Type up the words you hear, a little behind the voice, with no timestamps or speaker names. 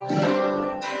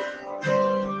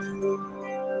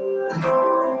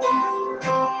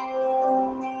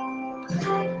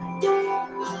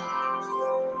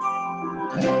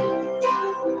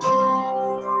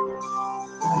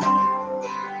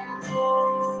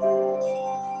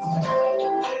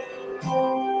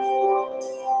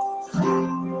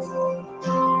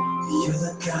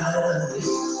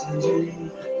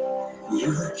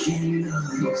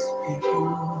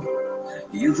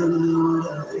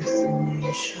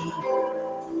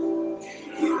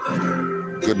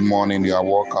Good morning. You are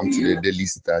welcome to the Daily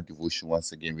Star Devotion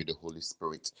once again with the Holy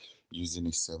Spirit, using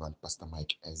His servant, Pastor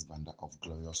Mike S. Banda of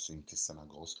Glorious Trinity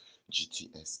Synagogues,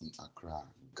 GTS in Accra,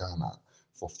 Ghana,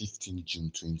 for 15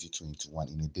 June 2021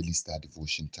 in a Daily Star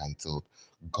Devotion titled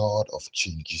God of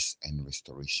Changes and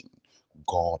Restoration.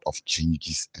 God of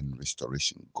changes and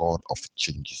restoration. God of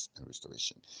changes and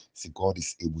restoration. See, God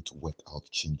is able to work out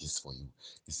changes for you.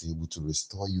 He's able to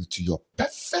restore you to your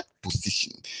perfect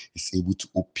position. He's able to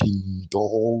open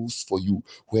doors for you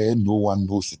where no one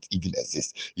knows it even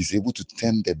exists. He's able to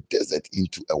turn the desert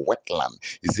into a wetland.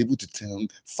 He's able to turn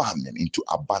famine into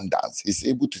abundance. He's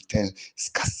able to turn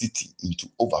scarcity into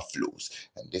overflows.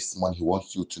 And this morning, He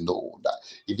wants you to know that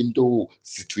even though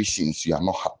situations you are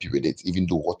not happy with it, even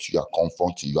though what you are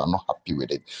confronting, you are not happy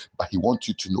with it, but He wants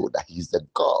you to know that He is the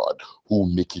God who will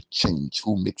make it change,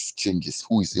 who makes changes,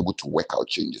 who is able to work out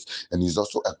changes. And He's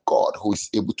also a God who is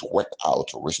able to work out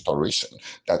restoration.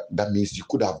 That means you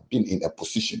could have been in a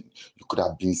position, you could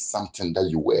have been something that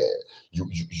you were,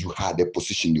 you had a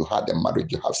position, you had a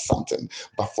marriage, you have something,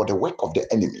 but for the work of the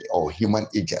enemy or human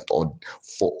agent or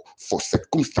for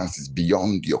circumstances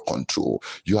beyond your control,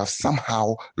 you have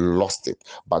somehow lost it.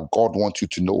 But God wants you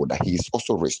to know that He is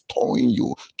also restoring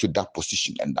you to that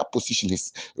position, and that position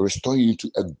is restoring you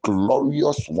to a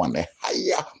glorious one, a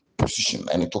higher position,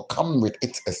 and it will come with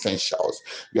its essentials.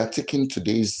 We are taking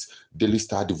today's Daily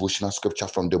Star devotional scripture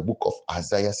from the book of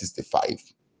Isaiah 65,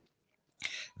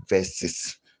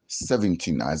 verses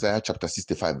 17. Isaiah chapter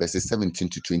 65, verses 17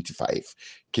 to 25.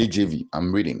 KJV,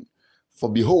 I'm reading.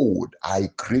 For behold, I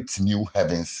create new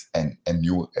heavens and a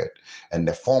new earth, and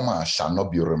the former shall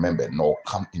not be remembered nor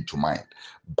come into mind.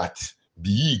 But be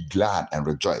ye glad and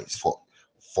rejoice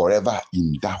forever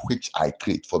in that which I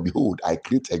create. For behold, I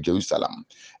create a Jerusalem,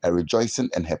 a rejoicing,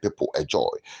 and her people a joy.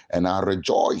 And I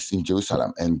rejoice in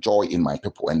Jerusalem and joy in my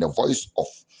people, and the voice of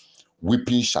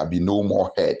weeping shall be no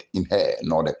more heard in her,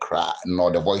 nor the cry, nor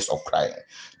the voice of crying.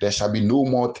 There shall be no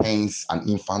more pains an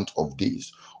infant of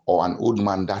days, or an old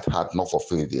man that hath not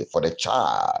fulfilled it. For the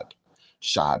child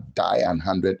shall die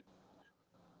 100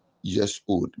 years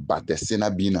old, but the sinner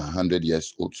being 100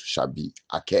 years old shall be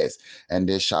accursed. And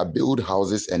they shall build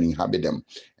houses and inhabit them,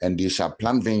 and they shall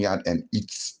plant vineyard and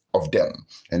eat of them,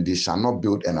 and they shall not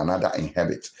build and another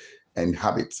inhabit,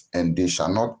 and they shall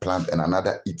not plant and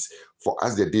another eat. For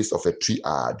as the days of a tree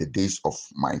are the days of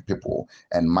my people,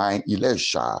 and mine elect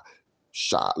shall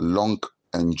long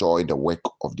enjoy the work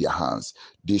of their hands.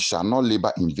 They shall not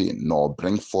labor in vain, nor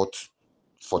bring forth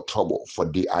for trouble, for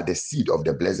they are the seed of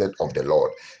the blessed of the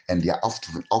Lord, and their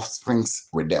offsprings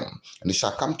with them. And it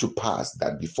shall come to pass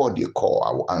that before they call,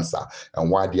 I will answer,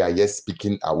 and while they are yet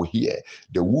speaking, I will hear.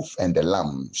 The wolf and the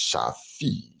lamb shall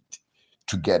feed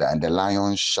together, and the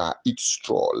lion shall eat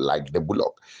straw like the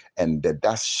bullock, and the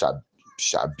dust shall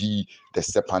be the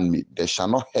serpent meat. They shall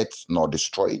not hurt nor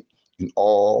destroy in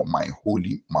all my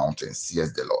holy mountains,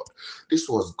 says the Lord. This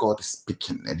was God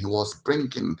speaking, and He was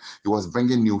bringing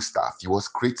new stuff. He was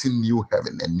creating new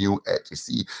heaven and new earth. You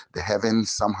see, the heaven,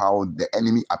 somehow the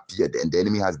enemy appeared, and the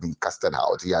enemy has been casted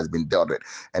out. He has been dealt with.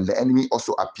 And the enemy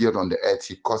also appeared on the earth.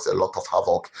 He caused a lot of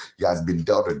havoc. He has been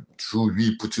dealt with through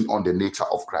we putting on the nature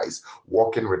of Christ,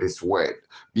 walking with His word,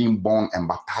 being born and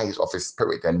baptized of His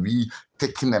Spirit, and we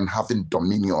taking and having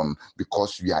dominion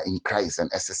because we are in Christ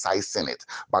and exercising it.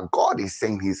 But God is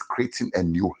saying He's creating a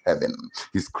new heaven.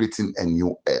 He's creating a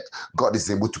new earth. God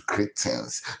is able to create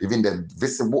things, even the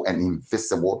visible and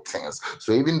invisible things.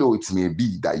 So even though it may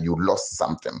be that you lost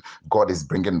something, God is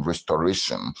bringing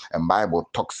restoration. And Bible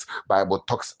talks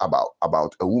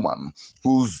about a woman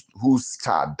whose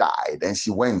child died, and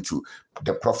she went to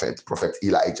the prophet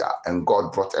Elijah, and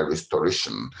God brought a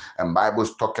restoration. And Bible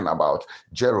is talking about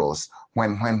Jairus.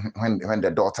 When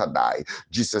the daughter died,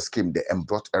 Jesus came there and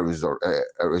brought a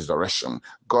resurrection.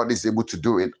 God is able to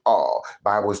do it all.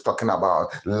 Bible is talking about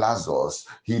Lazarus.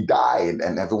 He died,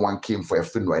 and everyone came for a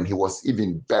funeral, and he was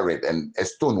even buried, and a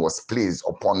stone was placed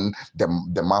upon the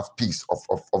mouthpiece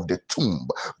of the tomb.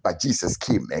 But Jesus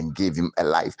came and gave him a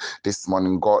life. This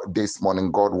morning, God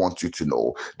wants you to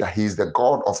know that He is the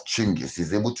God of changes.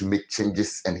 He's able to make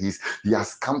changes, and He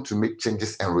has come to make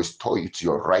changes and restore you to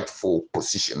your rightful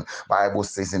position. Bible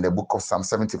says in the book of Psalm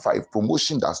 75,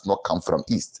 promotion does not come from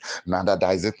east, neither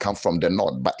does it come from the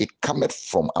north, but it cometh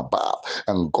from above.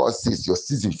 And God says your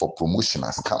season for promotion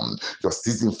has come. Your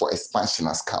season for expansion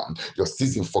has come. Your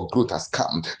season for growth has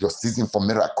come. Your season for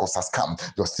miracles has come.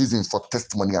 Your season for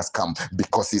testimony has come,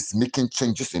 because He's making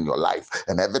changes in your life,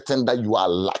 and everything that you are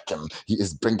lacking, He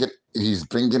is bringing He's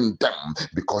bringing them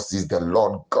because he's the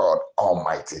Lord God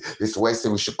Almighty. It's why I say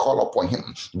we should call upon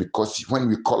him, because when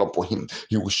we call upon him,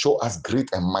 he will show us great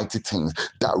and mighty things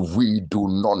that we do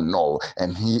not know.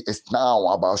 And he is now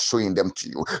about showing them to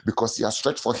you, because he has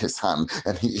stretched forth his hand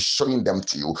and he is showing them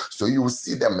to you. So you will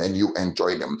see them and you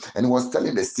enjoy them. And he was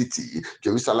telling the city,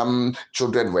 Jerusalem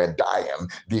children were dying.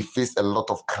 They faced a lot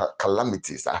of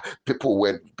calamities.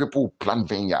 People plant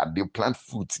vineyard, they plant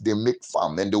fruit, they make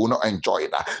farm, and they will not enjoy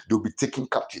it. They'll be taken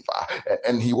captive.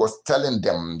 And he was telling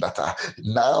them that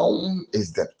now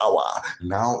is the hour,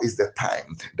 now is the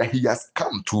time that he has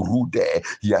come to rule there.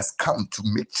 He has come to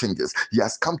make changes. He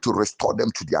has come to restore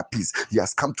them to their peace. He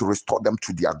has come to restore them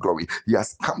to their glory. He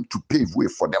has come to pave way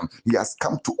for them. He has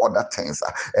come to order things.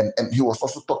 And he was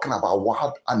also talking about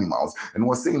wild animals, and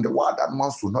was saying the wild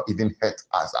animals will not even hurt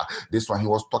us. This one he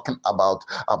was talking about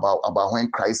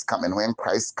when Christ come, and when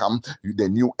Christ come, the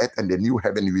new earth and the new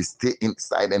heaven, we stay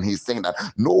inside. And he's saying that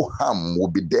no harm will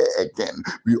be there again.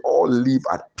 We all live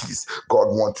at peace. God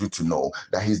wants you to know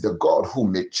that he's the God who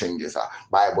made changes.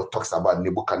 Bible talks about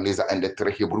Nebuchadnezzar and the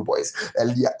three Hebrew boys.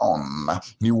 Earlier on,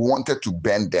 he wanted to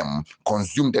burn them,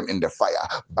 consume them in the fire.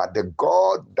 But the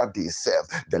God that they serve,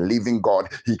 the living God,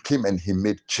 he came and he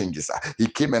made changes. He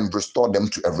came and restored them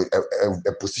to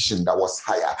a position that was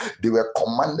higher. They were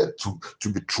commanded to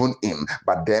be thrown in.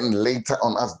 But then later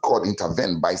on, as God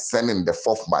intervened by sending the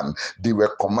fourth man, they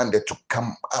were commanded to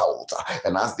come out.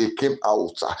 And as they came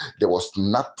out, there was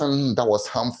nothing that was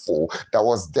harmful, that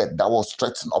was dead, that was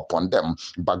threatened upon them.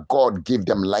 But God gave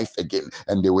them life again,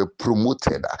 and they were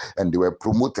promoted. And they were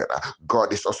promoted.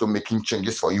 God is also making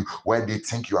changes for you. Where they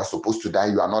think you are supposed to die,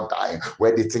 you are not dying.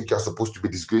 Where they think you are supposed to be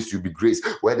disgraced, you'll be graced.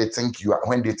 When they think you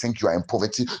are in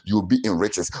poverty, you'll be in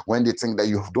riches. When they think that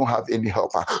you don't have any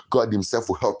helper, God himself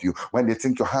will help you. When they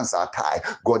think your hands are tied,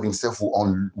 God himself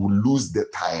will lose the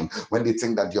time. When they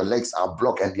think that your legs are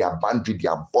blocked and they are boundary, they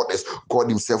are borders, God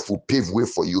himself will pave way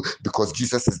for you, because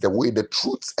Jesus is the way, the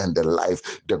truth, and the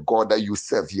life. The God that you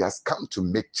serve, he has come to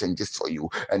make changes for you,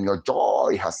 and your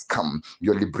joy has come.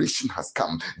 Your liberation has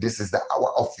come. This is the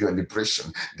hour of your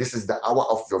liberation. This is the hour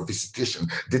of your visitation.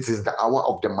 This is the hour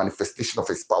of the manifestation of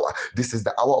his power. This is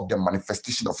the hour of the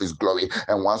manifestation of his glory.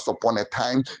 And once upon a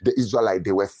time, the Israelites,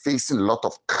 they were facing a lot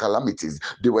of calamities.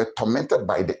 They were tormented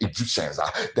by the Egyptians.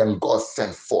 Then God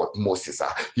sent forth Moses.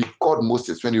 He called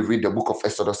Moses. When you read the book of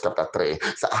Exodus chapter 3,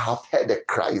 so I have heard the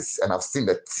cries and I've seen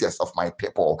the tears of my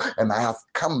people, and I have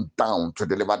come down to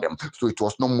deliver them. So it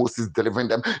was not Moses delivering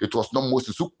them. It was not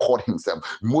Moses who called himself.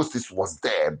 Moses was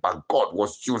there, but God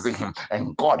was using him,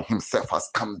 and God himself has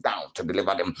come down to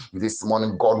deliver them. This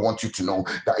morning, God wants you to know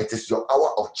that it is your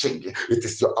hour of change. It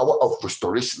is your hour of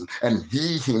restoration, and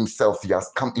he himself, he has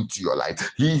come into your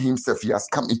life. He himself, he has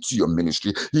come into your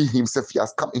ministry. He himself, he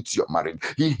has come into your marriage.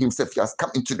 He himself, he has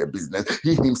come into the business.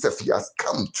 He himself, he has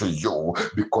come to you,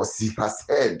 because he has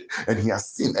heard and he has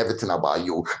seen everything about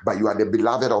you. But you are the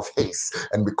beloved of his,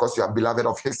 and because you are beloved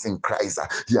of his in Christ,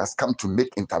 he has come to make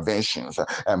interventions.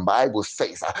 And Bible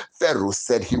says Pharaoh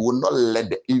said he will not let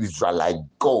the Israelite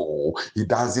go. He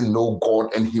doesn't know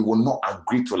God, and he will not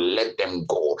agree to let them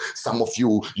go. Some of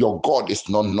you, your God is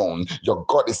not known. Your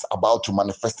God is about to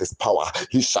manifest his power.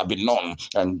 He shall be known.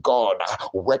 And God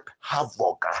worked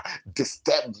havoc,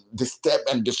 disturb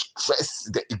and distress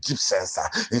the Egyptians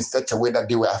in such a way that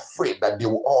they were afraid that they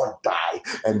will all die.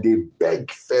 And they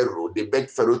begged Pharaoh. They begged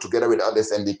Pharaoh together with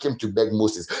others, and they came to beg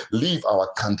Moses, leave our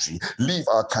country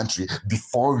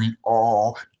before we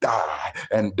all die.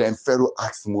 And then Pharaoh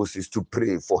asked Moses to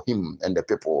pray for him and the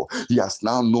people. He has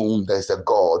now known there's a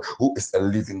God who is a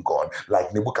living God.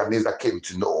 Like Nebuchadnezzar came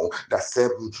to know that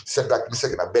Shadrach,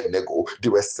 Meshach, and Abednego, they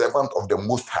were servants of the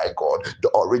Most High God,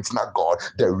 the original God,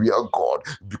 the real God,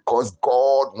 because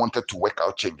God wanted to work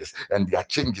out changes, and their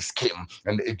changes came.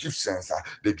 And the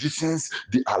Egyptians,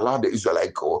 they allowed the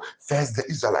Israelite go. First, the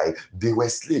Israelite, they were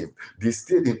slaves. They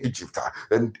stayed in Egypt,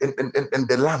 and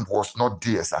the land was not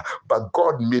theirs. But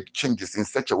God made changes in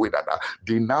such a way that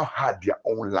they now had their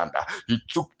own land. He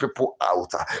took people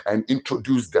out and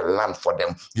introduced the land for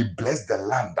them. He blessed the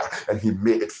land and he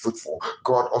made it fruitful.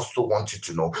 God also wants you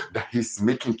to know that he's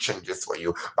making changes for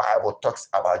you. Bible talks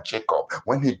about Jacob.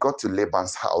 When he got to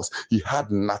Laban's house, he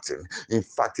had nothing. In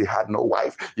fact, he had no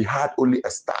wife. He had only a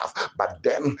staff. But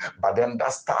then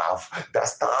that staff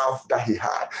that he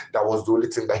had, that was the only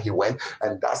thing that he went.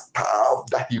 And that staff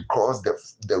that he crossed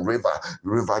the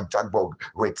river Jabbok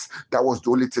with, that was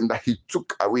the only thing that he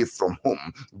took away from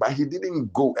home. But he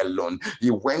didn't go alone.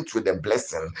 He went with a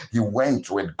blessing. He went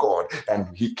with God, and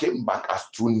he came back as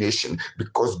two nations,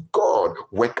 because God God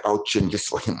work out changes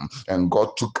for him. And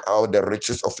God took out the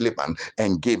riches of Laban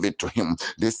and gave it to him.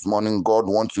 This morning, God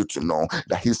wants you to know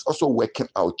that he's also working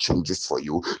out changes for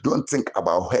you. Don't think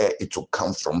about where it will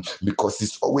come from, because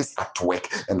he's always at work.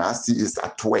 And as he is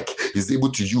at work, he's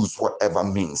able to use whatever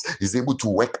means. He's able to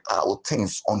work out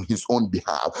things on his own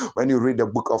behalf. When you read the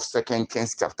book of 2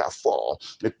 Kings chapter 4,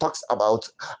 it talks about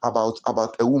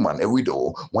a woman, a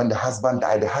widow. When the husband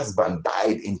died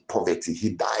in poverty.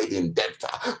 He died in debt.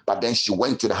 But then she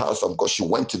went to the house of God. She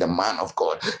went to the man of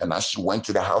God. And as she went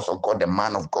to the house of God, the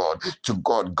man of God, to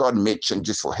God made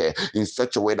changes for her in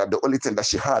such a way that the only thing that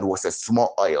she had was a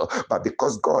small oil. But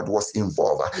because God was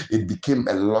involved, it became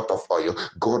a lot of oil.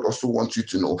 God also wants you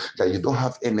to know that you don't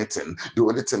have anything. The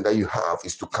only thing that you have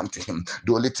is to come to him.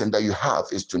 The only thing that you have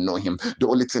is to know him. The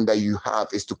only thing that you have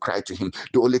is to cry to him.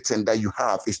 The only thing that you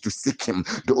have is to seek him.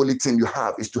 The only thing you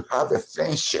have is to have a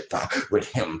friendship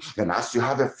with him. And as you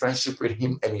have a friendship with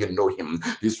him and you know him,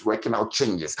 he's working out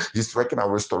changes. He's working out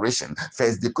restoration.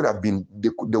 First, they could have been,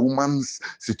 the woman's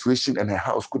situation and her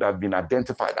house could have been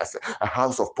identified as a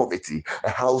house of poverty, a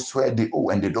house where they owe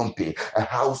and they don't pay, a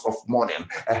house of mourning,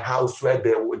 a house where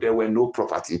there were no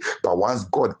property. But once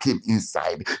God came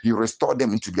inside, he restored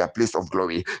them into their place of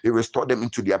glory. He restored them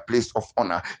into their place of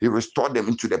honor. He restored them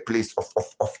into the place of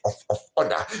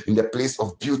order, in the place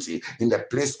of beauty, in the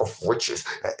place of riches,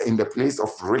 in the place of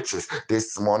riches.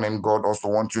 This morning, God also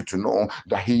wants you to know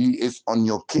that he is on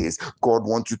your case. God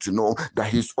wants you to know that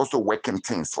he's also working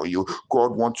things for you.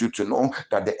 God wants you to know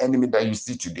that the enemy that you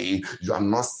see today, you are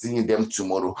not seeing them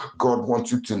tomorrow. God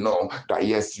wants you to know that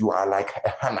yes, you are like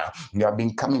a Hannah. You have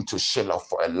been coming to Shiloh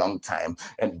for a long time,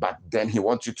 but then he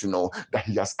wants you to know that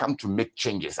he has come to make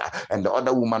changes. And the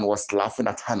other woman was laughing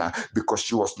at Hannah because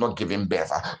she was not giving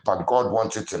birth. But God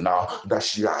wants you to know that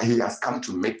he has come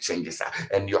to make changes,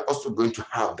 and you're also going to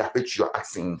have that which you're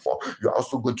asking for. You're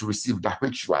also going to receive that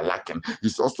which you are lacking.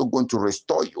 He's also going to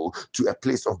restore you to a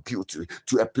place of beauty,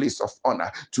 to a place of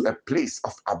honor, to a place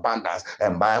of abundance.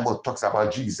 And Bible talks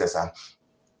about Jesus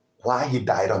why he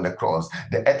died on the cross.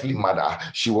 The earthly mother,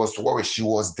 she was worried, she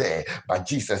was there. But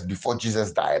Jesus, before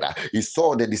Jesus died, he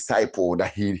saw the disciple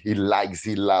that he likes,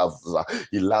 he loves.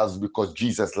 He loves because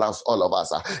Jesus loves all of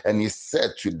us. And he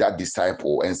said to that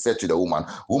disciple and said to the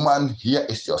woman, here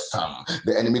is your son.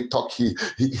 The enemy thought he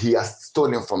has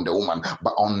stolen from the woman,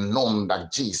 but unknown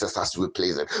that Jesus has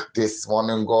replaced it. This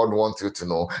morning, God wants you to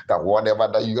know that whatever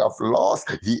that you have lost,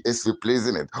 he is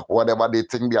replacing it. Whatever they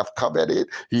think they have covered it,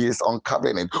 he is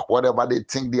uncovering it. Whatever they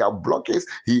think they are blockades,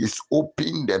 he is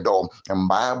opening the door. And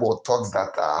Bible talks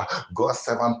that God's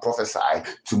servant prophesied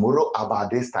tomorrow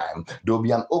about this time there will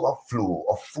be an overflow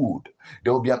of food.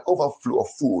 There will be an overflow of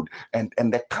food. And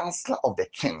the counselor of the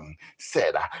king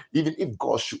said, even if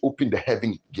God should open the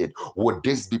heaven gate, would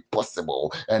this be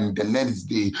possible? And the next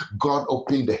day, God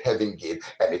opened the heaven gate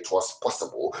and it was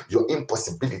possible. Your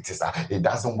impossibilities, it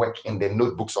doesn't work in the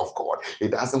notebooks of God.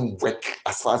 It doesn't work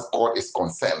as far as God is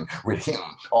concerned. With him,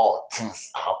 all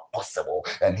things are possible.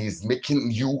 And he's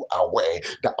making you aware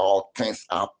that all things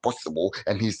are possible.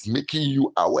 And he's making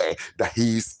you aware that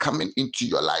he is coming into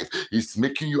your life. He's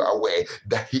making you aware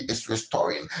that he is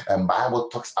restoring. And Bible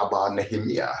talks about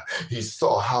Nehemiah. He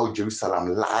saw how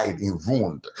Jerusalem lied in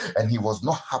ruin, and he was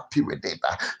not happy with it.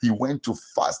 He went to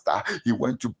fast. He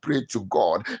went to pray to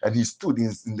God, and he stood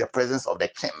in the presence of the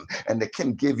king. And the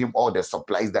king gave him all the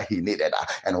supplies that he needed.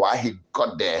 And while he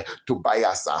got there,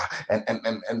 Tobias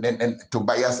and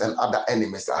Tobias and other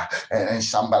enemies and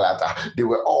Shambalat, they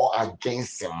were all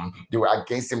against him. They were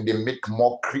against him. They make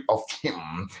mockery of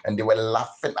him, and they were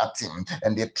laughing at him,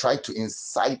 and they tried to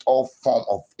incite all form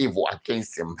of evil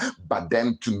against him. But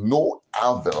then to no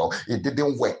avail, it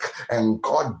didn't work. And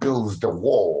God builds the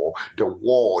wall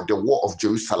of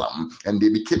Jerusalem, and they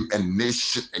became a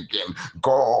nation again.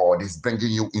 God is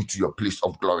bringing you into your place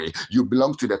of glory. You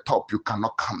belong to the top. You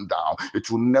cannot come down.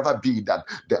 It will never be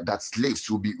that slaves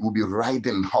will be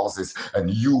riding horses and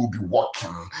you will be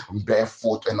walking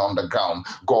barefoot and on the ground.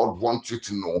 God wants you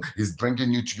to know he's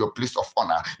bringing you to your place of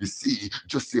honor. You see,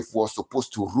 Joseph was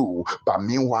supposed to rule, but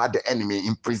meanwhile the enemy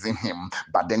imprisoned him.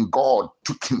 But then God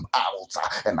took him out,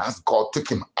 and as God took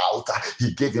him out,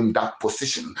 he gave him that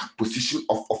position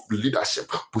of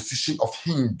leadership, position of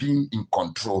him being in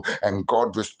control. And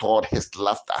God restored his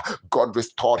laughter. God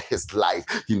restored his life.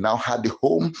 He now had a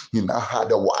home. He now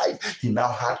had a wife. He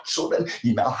now had children.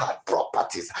 He now had property.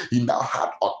 properties. He now had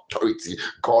authority.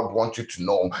 God wants you to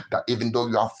know that even though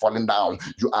you are falling down,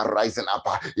 you are rising up.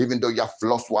 Even though you have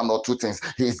lost one or two things,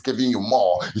 He is giving you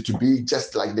more. It will be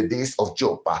just like the days of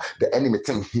Job. The enemy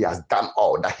thinks he has done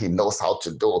all that he knows how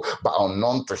to do, but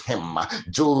unknown to him,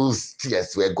 Job's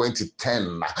tears were going to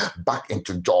turn back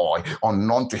into joy.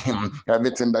 Unknown to him,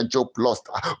 everything that Job lost,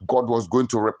 God was going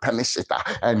to replenish it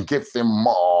and give him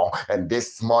more. And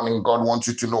this morning, God wants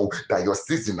you to know that your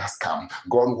season has come.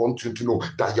 God wants you to know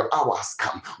that your hour has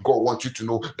come. God wants you to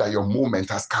know that your moment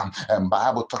has come. And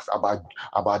Bible talks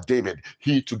about David.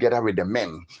 He, together with the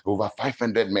men, over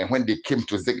 500 men, when they came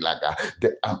to Ziklag,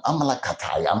 the Amalekites,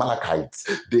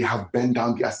 they have burned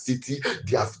down their city,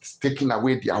 they have taken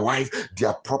away their wives,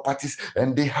 their properties,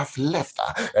 and they have left.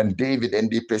 And David, and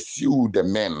they pursued the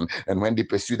men. And when they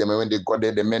pursued them, and when they got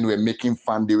there, the men were making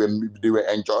fun. They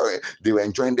were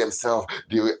enjoying themselves.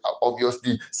 They were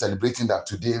obviously celebrating that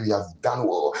today we have done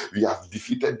well. We have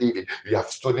defeated David. We have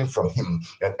stolen from him.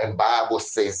 And Bible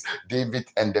says David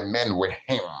and the men with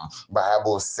him.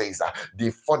 Bible says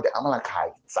they fought the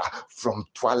Amalekites from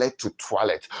toilet to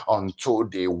toilet until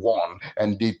they won,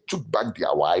 and they took back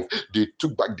their wife, they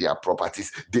took back their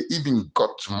properties, they even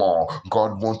got more.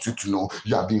 God wants you to know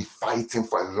you have been fighting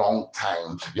for a long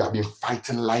time. You have been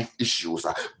fighting life issues,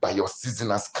 but your season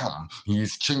has come. He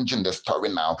is changing the story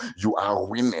now. You are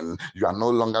winning. You are no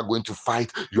longer going to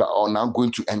fight. You are now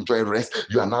going to enjoy rest.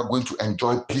 You are now going to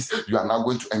enjoy peace. You are now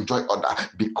going to enjoy order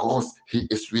because He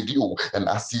is with you. And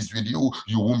as He is with you,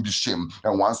 you won't be shamed.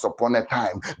 And once upon a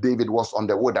time, David was on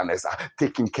the wilderness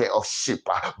taking care of sheep.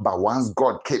 But once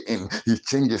God came in, He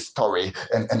changed his story,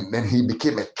 and then he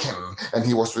became a king, and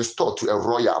he was restored to a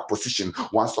royal position.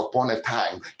 Once upon a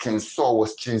time, King Saul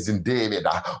was chasing David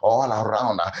all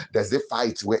around. There's a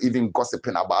fight. We're even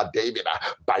gossiping about David.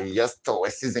 But yes, still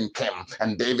a season came,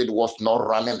 and David was not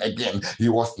running again. He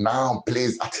was now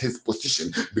placed at his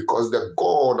position because the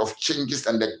God of changes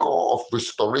and the God of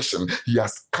restoration, He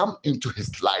has come into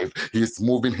his life. He's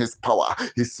moving His power.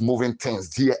 He's moving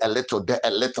things here a little, there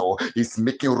a little. He's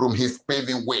making room. He's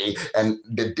paving way. And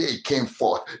the day came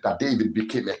forth that David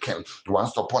became a king.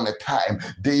 Once upon a time,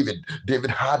 David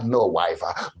had no wife,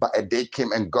 but a day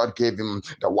came and God gave him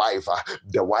the wife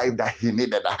that he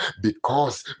needed,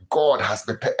 because God has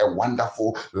prepared a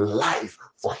wonderful life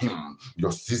for him.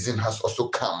 Your season has also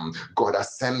come. God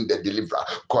has sent the deliverer.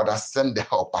 God has sent the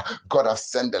helper. God has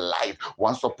sent the life.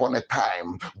 Once upon a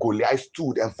time, Goliath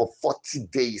stood, and for 40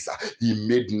 days he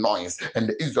made noise, and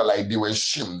the Israelites, they were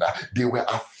ashamed. They were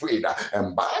afraid.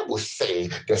 And Bible say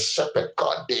the shepherd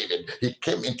God David, he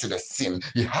came into the scene.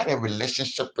 He had a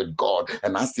relationship with God,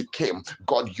 and as he came,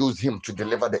 God used him to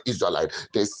deliver the Israelites.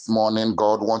 This morning,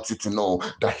 God wants you to know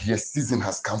that His season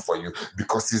has come for you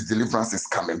because His deliverance is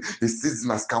coming. His season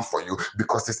has come for you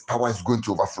because His power is going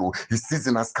to overflow. His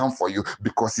season has come for you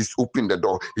because He's opened the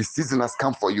door. His season has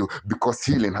come for you because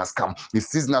healing has come. His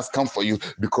season has come for you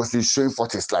because He's showing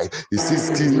forth His light. His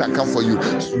season has come for you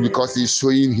because He's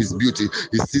showing His beauty.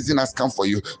 His season has come for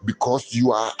you because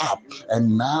you are up,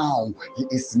 and now He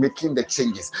is making the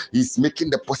changes. He's making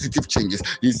the positive changes.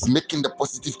 He's making the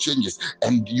positive changes,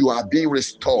 and you are being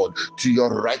restored to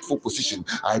your rightful position.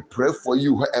 I pray for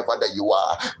you, wherever that you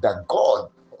are, that God,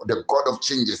 the God of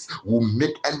changes, will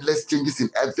make endless changes in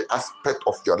every aspect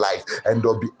of your life, and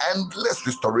there'll be endless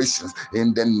restorations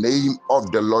in the name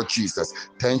of the Lord Jesus.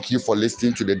 Thank you for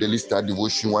listening to the Daily Star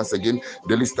Devotion once again.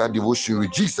 Daily Star Devotion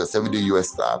with Jesus. Every day you are a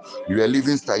star. You are a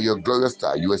living star. You are a glorious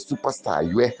star. You are a superstar.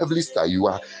 You are a heavenly star. You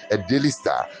are a daily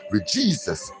star. With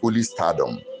Jesus, holy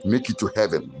stardom. Make it to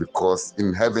heaven, because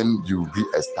in heaven you will be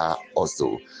a star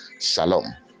also. Shalom.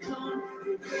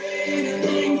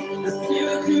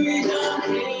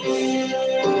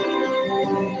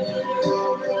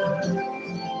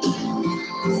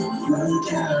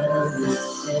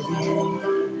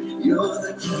 You're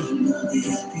the king of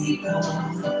these people.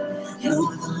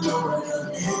 You're the Lord of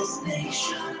this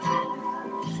nation.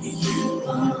 You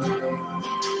are.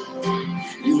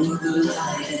 You're the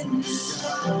light in the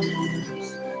darkness.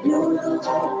 You're the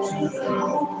hope to the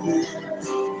hopeless.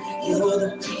 You're the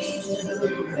peace to the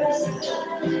restless.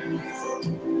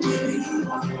 You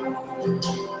are.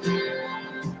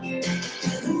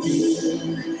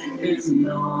 There is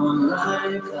no one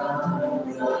like our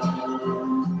God.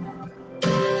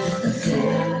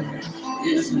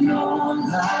 There is no one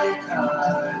like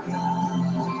our God.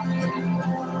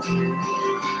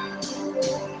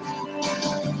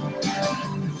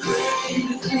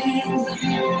 Great things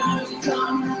you have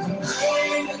done.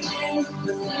 Great things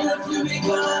that have to be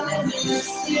done in this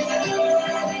year.